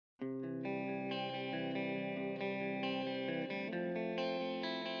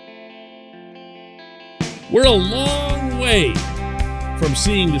We're a long way from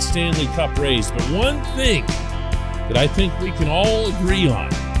seeing the Stanley Cup raised, but one thing that I think we can all agree on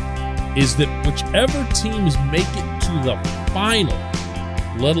is that whichever teams make it to the final,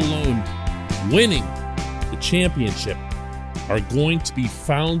 let alone winning the championship, are going to be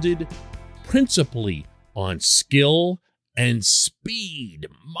founded principally on skill and speed.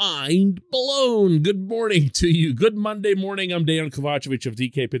 Mind blown. Good morning to you. Good Monday morning. I'm Dejan Kovacevic of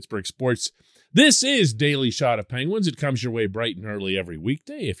DK Pittsburgh Sports. This is Daily Shot of Penguins. It comes your way bright and early every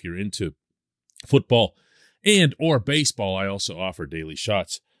weekday. If you're into football and or baseball, I also offer daily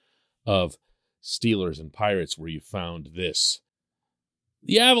shots of Steelers and Pirates where you found this.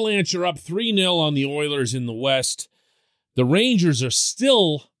 The Avalanche are up 3-0 on the Oilers in the West. The Rangers are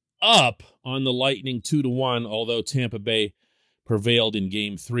still up on the Lightning 2-1, although Tampa Bay prevailed in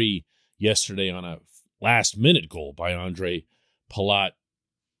Game 3 yesterday on a last-minute goal by Andre Palat.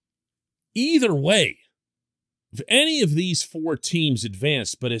 Either way, if any of these four teams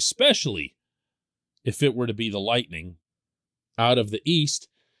advanced, but especially if it were to be the Lightning out of the East,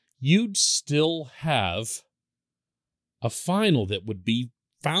 you'd still have a final that would be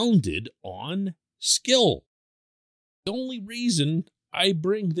founded on skill. The only reason I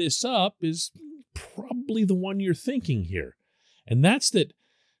bring this up is probably the one you're thinking here, and that's that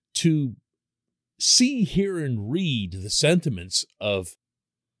to see, hear, and read the sentiments of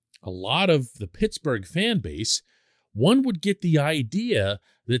a lot of the Pittsburgh fan base, one would get the idea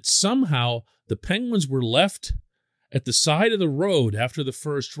that somehow the Penguins were left at the side of the road after the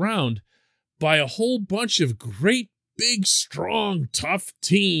first round by a whole bunch of great, big, strong, tough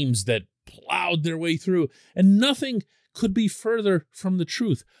teams that plowed their way through, and nothing could be further from the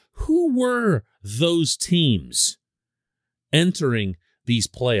truth. Who were those teams entering these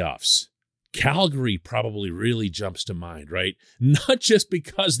playoffs? Calgary probably really jumps to mind, right? Not just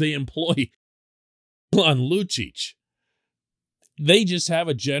because they employ Milan Lucic. They just have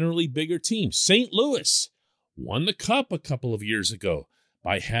a generally bigger team. St. Louis won the Cup a couple of years ago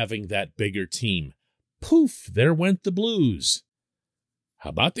by having that bigger team. Poof, there went the Blues. How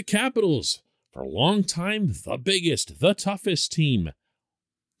about the Capitals? For a long time, the biggest, the toughest team.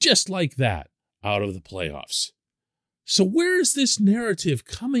 Just like that, out of the playoffs. So where is this narrative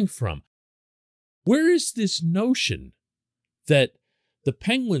coming from? Where is this notion that the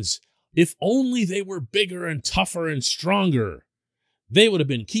Penguins, if only they were bigger and tougher and stronger, they would have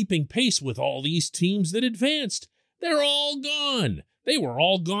been keeping pace with all these teams that advanced? They're all gone. They were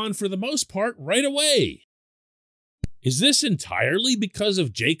all gone for the most part right away. Is this entirely because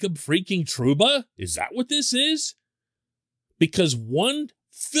of Jacob freaking Trouba? Is that what this is? Because one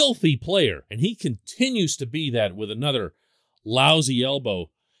filthy player, and he continues to be that with another lousy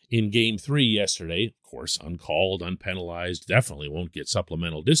elbow in Game 3 yesterday, of course, uncalled, unpenalized, definitely won't get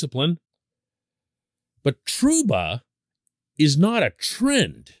supplemental discipline. But Trouba is not a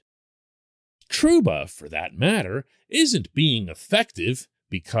trend. Trouba, for that matter, isn't being effective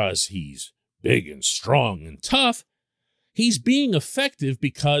because he's big and strong and tough. He's being effective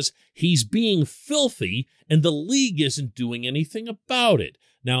because he's being filthy and the league isn't doing anything about it.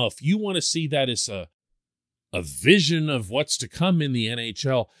 Now, if you want to see that as a vision of what's to come in the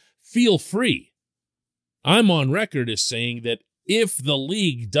NHL, feel free. I'm on record as saying that if the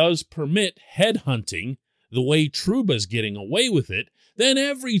league does permit headhunting the way Trouba's getting away with it, then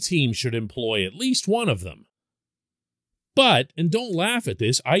every team should employ at least one of them. But, and don't laugh at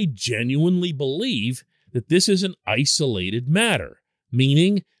this, I genuinely believe that this is an isolated matter,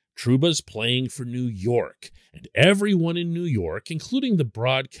 meaning Trouba's playing for New York, and everyone in New York, including the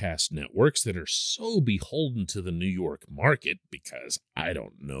broadcast networks that are so beholden to the New York market because, I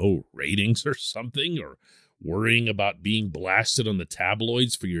don't know, ratings or something, or worrying about being blasted on the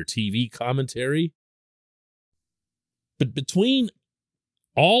tabloids for your TV commentary. But between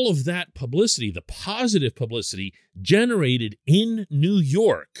all of that publicity, the positive publicity generated in New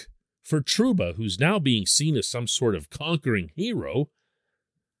York for Trouba, who's now being seen as some sort of conquering hero,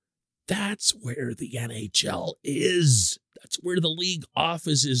 that's where the NHL is. That's where the league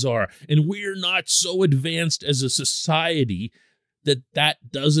offices are. And we're not so advanced as a society that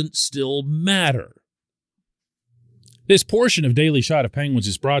that doesn't still matter. This portion of Daily Shot of Penguins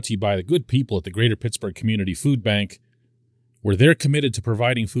is brought to you by the good people at the Greater Pittsburgh Community Food Bank, where they're committed to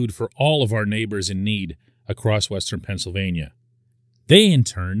providing food for all of our neighbors in need across Western Pennsylvania. They, in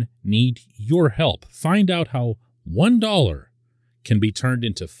turn, need your help. Find out how $1 can be turned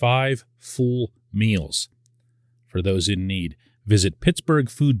into 5 full meals for those in need. Visit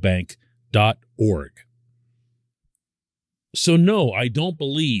pittsburghfoodbank.org. So no, I don't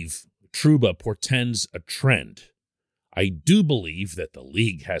believe Trouba portends a trend. I do believe that the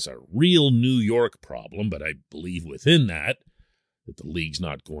league has a real New York problem, but I believe within that the league's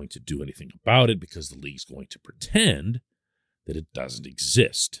not going to do anything about it because the league's going to pretend that it doesn't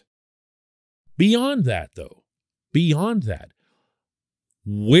exist. Beyond that, though,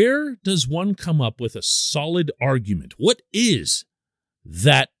 where does one come up with a solid argument? What is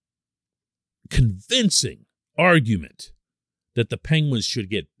that convincing argument that the Penguins should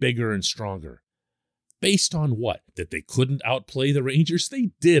get bigger and stronger? Based on what? That they couldn't outplay the Rangers? They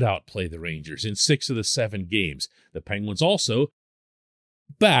did outplay the Rangers in 6 of the 7 games. The Penguins also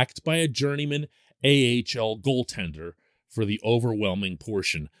backed by a journeyman AHL goaltender for the overwhelming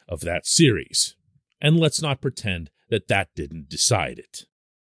portion of that series. And let's not pretend that that didn't decide it.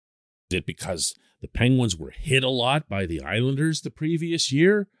 Is it because the Penguins were hit a lot by the Islanders the previous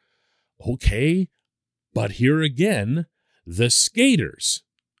year? Okay, but here again, the skaters,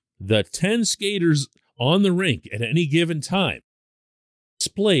 the 10 skaters on the rink at any given time,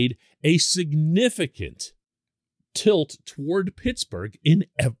 displayed a significant tilt toward Pittsburgh in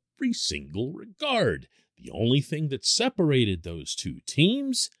every single regard. The only thing that separated those two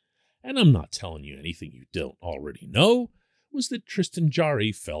teams, and I'm not telling you anything you don't already know, was that Tristan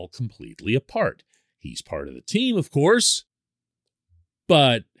Jarry fell completely apart. He's part of the team, of course,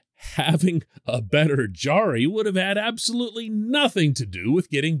 but having a better Jarry would have had absolutely nothing to do with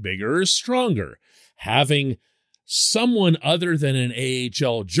getting bigger or stronger. Having someone other than an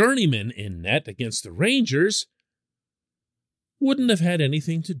AHL journeyman in net against the Rangers wouldn't have had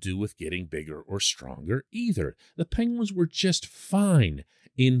anything to do with getting bigger or stronger either. The Penguins were just fine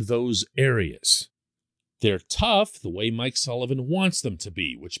in those areas. They're tough the way Mike Sullivan wants them to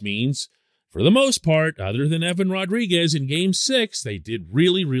be, which means, for the most part, other than Evan Rodriguez in Game 6, they did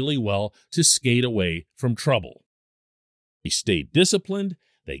really, really well to skate away from trouble. They stayed disciplined.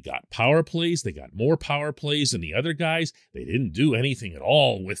 They got power plays. They got more power plays than the other guys. They didn't do anything at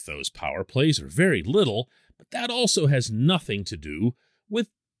all with those power plays, or very little, but that also has nothing to do with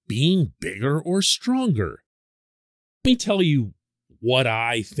being bigger or stronger. Let me tell you what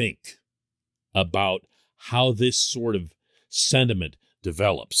I think about how this sort of sentiment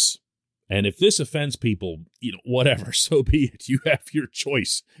develops. And if this offends people, whatever, so be it. You have your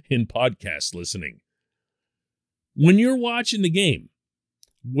choice in podcast listening. When you're watching the game,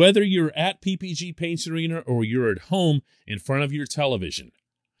 whether you're at PPG Paints Arena or you're at home in front of your television,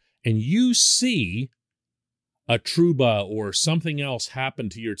 and you see a Trouba or something else happen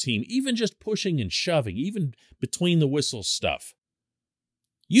to your team, even just pushing and shoving, even between the whistles stuff,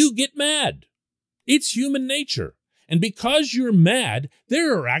 you get mad. It's human nature. And because you're mad,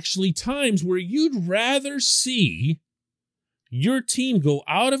 there are actually times where you'd rather see your team go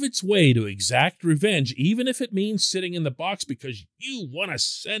out of its way to exact revenge, even if it means sitting in the box, because you want to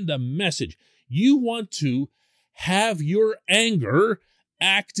send a message. You want to have your anger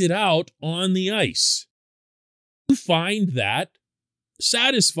acted out on the ice. You find that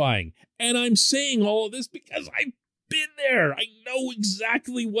satisfying. And I'm saying all of this because I've been there. I know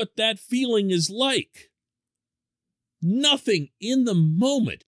exactly what that feeling is like. Nothing in the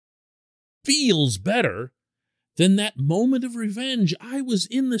moment feels better than that moment of revenge. I was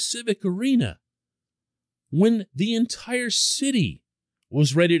in the Civic Arena when the entire city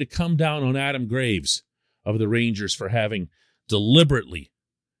was ready to come down on Adam Graves of the Rangers for having deliberately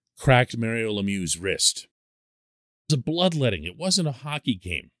cracked Mario Lemieux's wrist. It was a bloodletting. It wasn't a hockey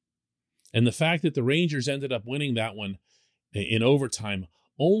game. And the fact that the Rangers ended up winning that one in overtime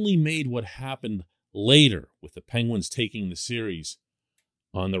only made what happened later with the Penguins taking the series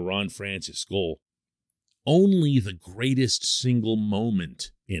on the Ron Francis goal only the greatest single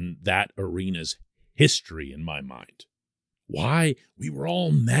moment in that arena's history in my mind. Why? We were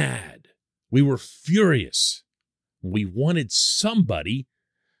all mad. We were furious. We wanted somebody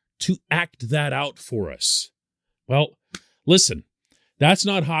to act that out for us. Well, listen, that's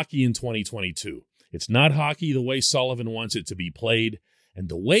not hockey in 2022. It's not hockey the way Sullivan wants it to be played. And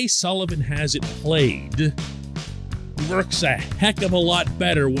the way Sullivan has it played works a heck of a lot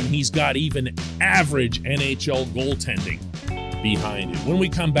better when he's got even average NHL goaltending behind it. When we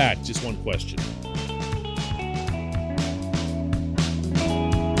come back, just one question.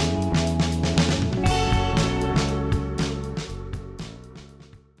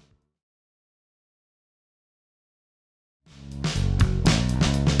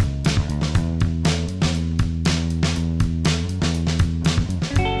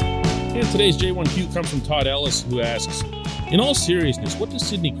 Today's J1Q comes from Todd Ellis, who asks, in all seriousness, what does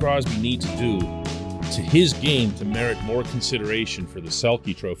Sidney Crosby need to do to his game to merit more consideration for the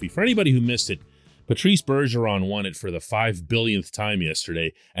Selke Trophy? For anybody who missed it, Patrice Bergeron won it for the 5 billionth time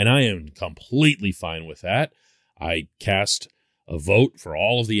yesterday, and I am completely fine with that. I cast a vote for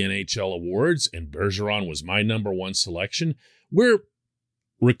all of the NHL awards, and Bergeron was my number one selection. We're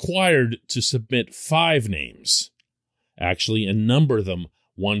required to submit 5 names, actually, and number them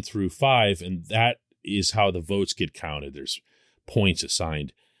 1 through 5, and that is how the votes get counted. There's points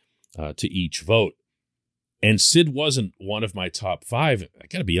assigned to each vote. And Sid wasn't one of my top 5. I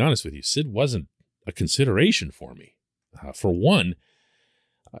got to be honest with you, Sid wasn't a consideration for me. For one,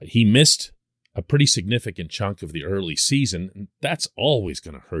 he missed a pretty significant chunk of the early season, and that's always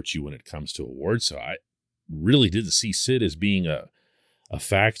going to hurt you when it comes to awards. So I really didn't see Sid as being a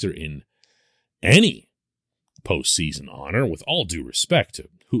factor in any postseason honor, with all due respect to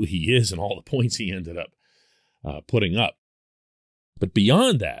who he is and all the points he ended up putting up. But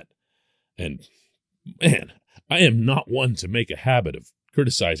beyond that, and man, I am not one to make a habit of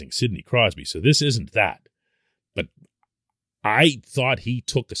criticizing Sidney Crosby, so this isn't that. But I thought he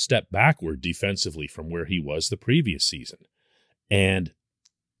took a step backward defensively from where he was the previous season. And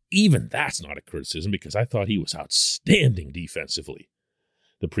even that's not a criticism, because I thought he was outstanding defensively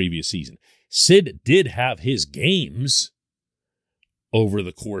the previous season. Sid did have his games over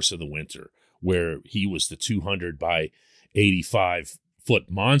the course of the winter where he was the 200 by 85-foot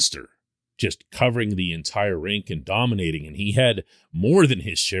monster, just covering the entire rink and dominating, and he had more than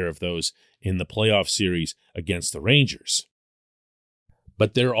his share of those in the playoff series against the Rangers.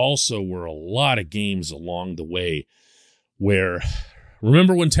 But there also were a lot of games along the way where,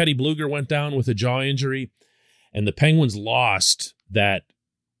 remember when Teddy Bluger went down with a jaw injury and the Penguins lost that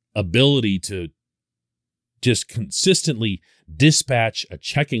ability to just consistently dispatch a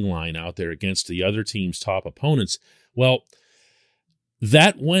checking line out there against the other team's top opponents? Well,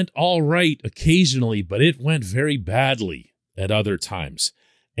 that went all right occasionally, but it went very badly at other times.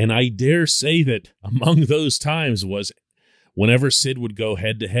 And I dare say that among those times was whenever Sid would go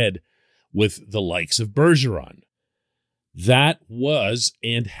head-to-head with the likes of Bergeron. That was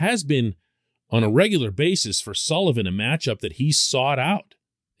and has been on a regular basis for Sullivan a matchup that he sought out.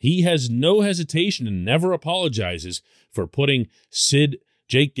 He has no hesitation and never apologizes for putting Sid,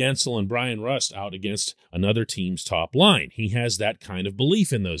 Jake Guentzel, and Brian Rust out against another team's top line. He has that kind of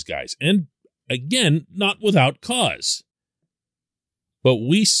belief in those guys. And again, not without cause. But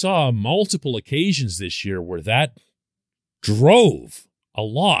we saw multiple occasions this year where that drove a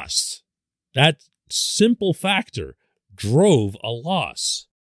loss. That simple factor drove a loss.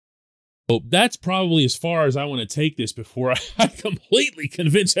 So that's probably as far as I want to take this before I completely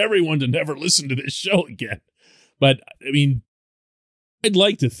convince everyone to never listen to this show again. But, I mean, I'd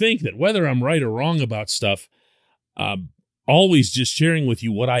like to think that whether I'm right or wrong about stuff, always just sharing with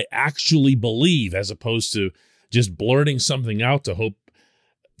you what I actually believe as opposed to just blurting something out to hope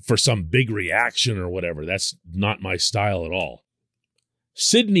for some big reaction or whatever. That's not my style at all.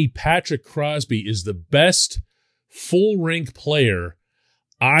 Sidney Patrick Crosby is the best full rink player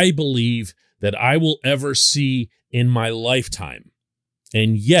I believe that I will ever see in my lifetime.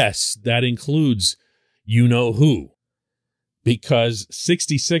 And yes, that includes you know who, because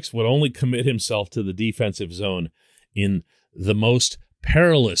 66 would only commit himself to the defensive zone in the most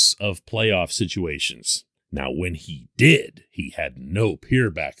perilous of playoff situations. Now, when he did, he had no peer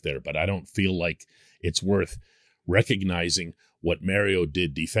back there, but I don't feel like it's worth recognizing what Mario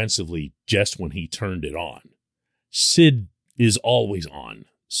did defensively just when he turned it on. Sid is always on.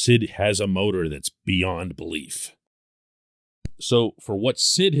 Sid has a motor that's beyond belief. So for what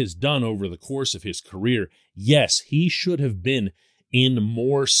Sid has done over the course of his career, yes, he should have been in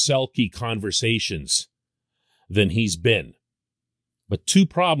more Selke conversations than he's been. But 2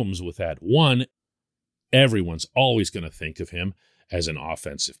 problems with that. One, everyone's always going to think of him as an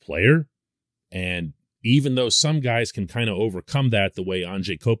offensive player. And even though some guys can kind of overcome that the way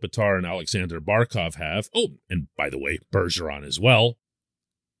Andrei Kopitar and Alexander Barkov have, and by the way, Bergeron as well,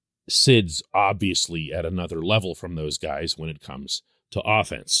 Sid's obviously at another level from those guys when it comes to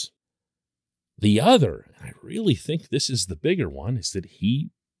offense. The other, and I really think this is the bigger one, is that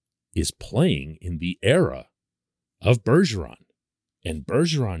he is playing in the era of Bergeron. And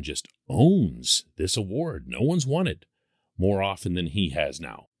Bergeron just owns this award. No one's won it more often than he has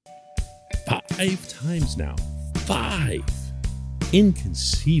now. 5 times now. 5.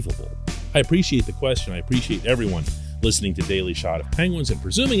 Inconceivable. I appreciate the question. I appreciate everyone listening to Daily Shot of Penguins. And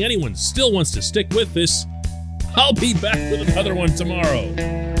presuming anyone still wants to stick with this, I'll be back with another one tomorrow.